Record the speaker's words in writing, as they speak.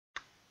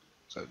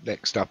So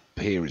next up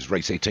here is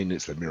race 18.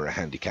 It's the Mirror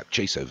Handicap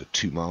Chase over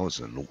 2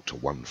 miles and 0 to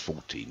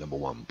 140. Number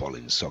 1,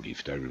 Bollin Soggy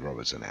for David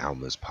Roberts and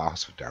Alma's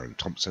Pass for Darren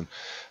Thompson.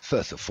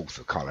 Firth of 4th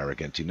for Carl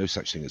Arrogante. No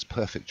Such Thing as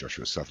Perfect,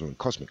 Joshua Sutherland.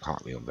 Cosmic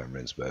Hartley on Van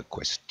Rensburg.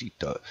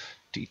 Questito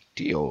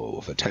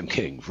Titio for Tam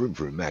King. Vroom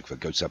Vroom Mag for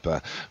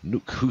Goatsupper.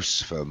 Nook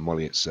Hoos for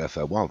Molly at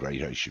Surfer. Wild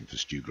Radiation for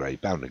Stu Gray.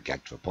 Bound and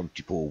Gagged for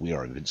Pontypool. We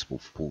Are Invincible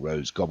for Paul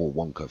Rose. Gobble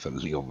Wonka for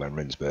Leon Van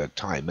Rensburg.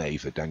 Ty May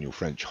for Daniel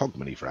French.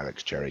 Hogmanay for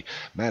Alex Cherry.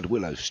 Mad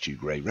Willow for Stu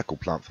Gray. Record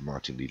Plant for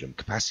Martin Needham.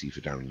 Capacity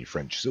for Darren New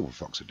French. Silver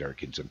Fox for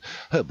Derek Hinton.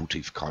 Herbal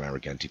Tea for Carl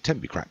Arrogante.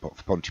 Temby Crackpot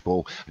for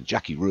Pontypool. And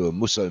Jackie Rue and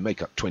Musso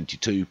make up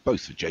 22.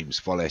 Both for James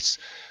Follis.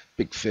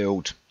 Big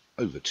field.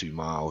 Over 2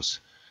 miles.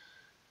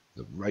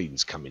 The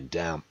rain's coming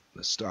down.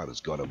 The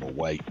starter's got him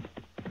away.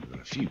 We've got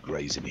a few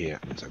greys in here.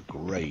 There's a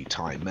grey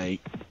Ty May.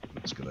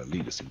 That's going to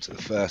lead us into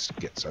the first.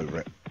 Gets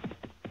over it.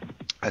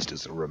 As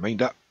does the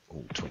remainder.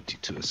 All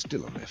 22 are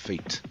still on their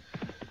feet.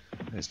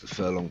 There's the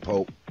furlong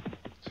pole.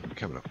 So we're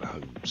coming up the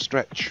home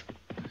stretch.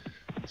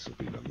 This will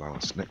be the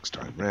last next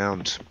time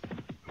round.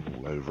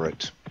 All over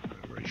it.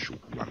 A very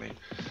short running.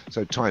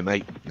 So Ty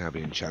May now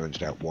being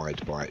challenged out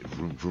wide by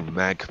Vroom Vroom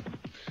Mag.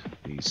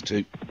 These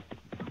two.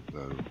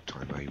 Although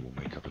Ty May will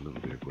make up a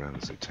little bit of ground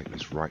as they take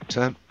this right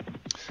turn.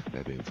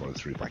 They're being followed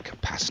through by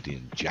Capacity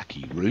and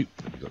Jackie Rue.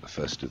 Then we've got the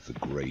first of the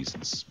greys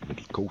in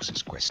middle course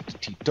is Quest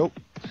Tito.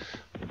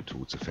 And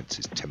towards the fence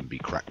is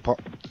Temby Crackpot.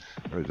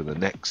 Over the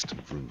next,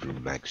 Vroom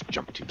Vroom Mag's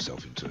jumped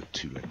himself into a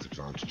 2-length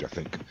advantage, I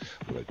think.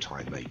 Although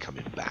Ty May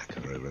coming back.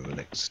 And over the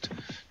next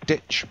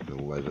ditch,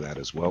 all over that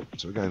as well.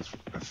 So we're going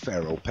a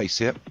fair old pace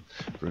here.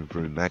 Vroom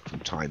Vroom Mag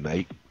from Ty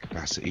May.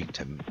 Capacity,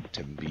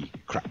 Temby,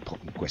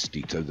 Crackpot and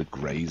Questito, the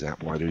greys.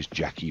 Out wider is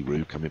Jackie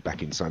Rue coming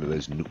back inside of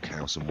those Nook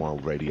House and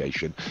Wild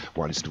Radiation.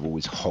 Widest of all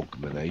is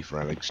Hogmanay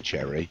for Alex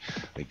Cherry.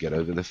 They get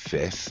over the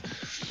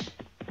 5th.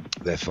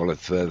 They're followed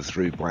further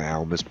through by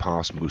Alma's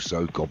Pass,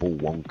 Musso, Gobble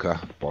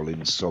Wonka,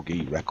 Bollin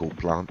Soggy, Record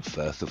Plant,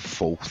 Firth of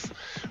 4th.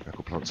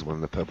 Record Plant's one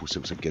of the purple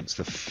silks against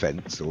the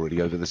fence,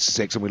 already over the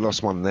 6th, and we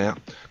lost one there.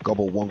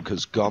 Gobble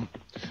Wonka's gone.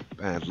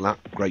 Bad luck,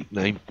 great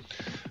name.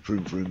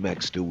 Vroom Vroom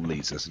Mag still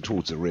leads us, and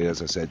towards the rear,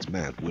 as I said, it's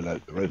Mad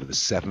Willow. They're over the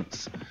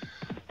 7th.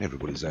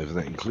 Everybody's over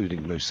there,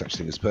 including No Such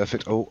Thing as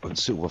Perfect. Oh, and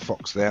Silver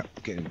Fox there,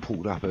 getting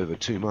pulled up over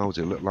 2 miles.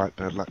 It looked like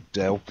Bad Luck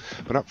Dell.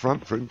 But up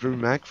front, Vroom Vroom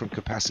Mag from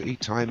Capacity,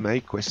 Ty May,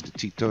 Quest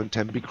Tito and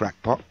Temby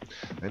Crackpot.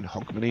 Then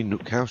Hogmanay,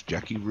 Nook House,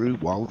 Jackie Rue,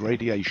 Wild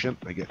Radiation.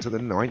 They get to the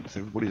 9th.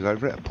 Everybody's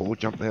over it. A poor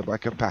jump there by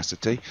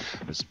Capacity.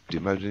 Has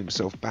demoted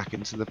himself back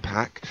into the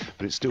pack.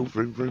 But it's still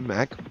Vroom Vroom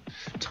Mag.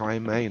 Ty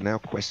May and now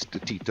Quest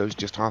Tito's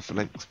just half a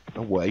length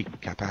away.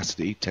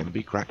 Capacity,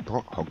 Temby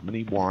Crackpot,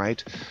 Hogmanay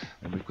wide.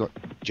 And we've got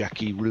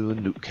Jackie Rue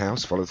and Nook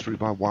House, followed through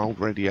by Wild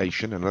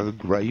Radiation, another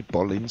grey,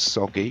 Bollin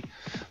Soggy,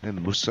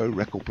 then Musso,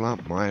 Record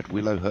Plant, Myard,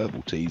 Willow,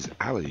 Herbal Teas,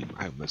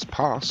 Alma's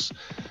Pass,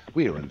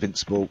 We Are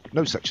Invincible,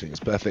 No Such Thing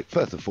as Perfect,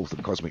 Firth of 4th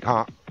and Cosmic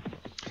Heart,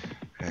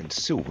 and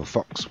Silver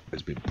Fox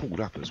has been pulled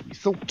up as we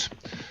thought,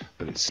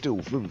 but it's still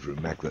Vroom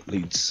Vroom Mag that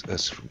leads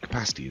us from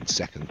Capacity in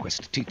 2nd.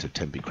 Quest Tito,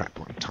 Temby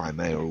Crackpot and Ty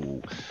May are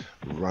all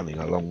running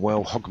along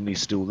well.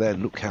 Hogmanay's still there,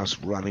 Nook House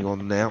running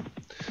on now,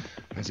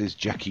 as is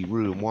Jackie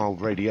Rue and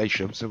Wild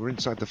Radiation. So we're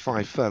inside the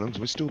 5 furlongs.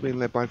 We're still being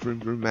led by Vroom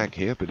Vroom Mag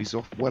here, but he's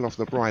well off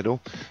the bridle.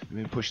 He's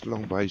being pushed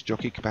along by his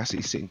jockey.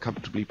 Capacity sitting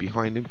comfortably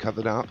behind him,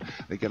 covered up.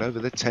 They get over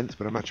the 10th,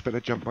 but a much better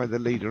jump by the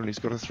leader, and he's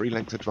got a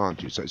 3-length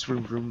advantage. So it's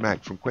Vroom Vroom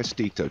Mag from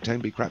Questito,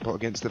 Temby Crackpot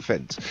against the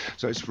fence.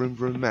 So it's Vroom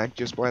Vroom Mag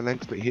just by a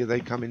length, but here they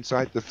come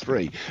inside the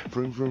 3.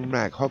 Vroom Vroom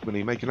Mag,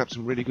 Hogmanay making up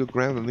some really good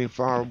ground on the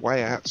far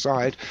way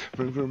outside.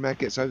 Vroom Vroom Mag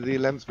gets over the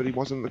 11th, but he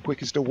wasn't the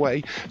quickest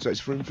away. So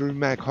it's Vroom Vroom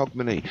Mag,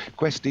 Hogmanay,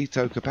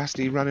 Questito,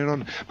 Capacity running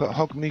on, but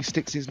Hogmanay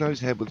sticks his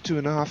nose ahead with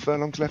 2.5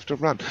 furlongs left to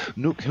run.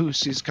 Nook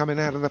Hoos is coming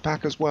out of the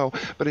pack as well,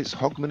 but it's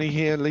Hogmanay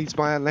here, leads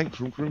by a length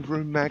from Vroom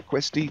Vroom Mag.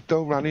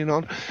 Questito running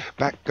on,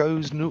 back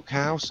goes Nook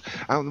House,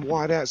 out and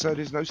wide outside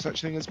is No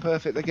Such Thing as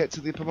Perfect. They get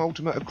to the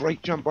penultimate, a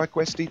great jump by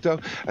Questito,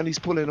 and he's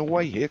pulling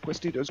away here.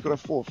 Questito's got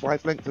a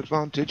 4-5 length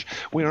advantage.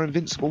 We Are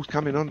Invincible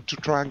coming on to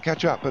try and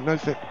catch up, but No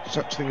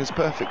Such Thing as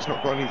Perfect's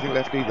not got anything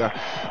left either.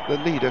 The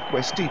leader,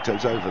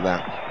 Questito's over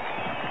that.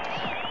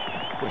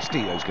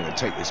 Questito's going to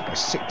take this by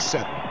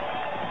 6-7,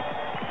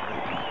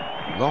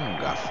 maybe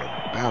longer from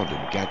Bound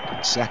and Gagged in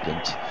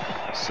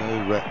 2nd. So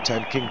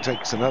Tam King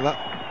takes another.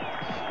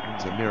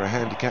 It's a Mirror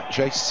Handicap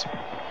Chase.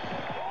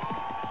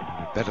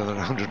 Better than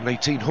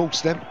 118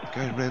 horse then.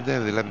 Going round there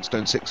with 11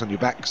 stone 6 on your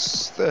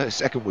backs.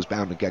 2nd was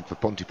Bound and Gagged for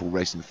Pontypool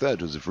Racing.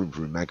 3rd was a Vroom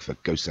Vroom Mag for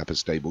Goatsupper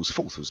Stables.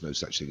 4th was No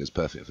Such Thing as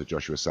Perfect for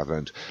Joshua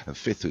Sutherland. And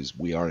 5th was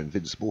We Are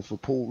Invincible for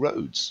Paul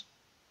Rhodes.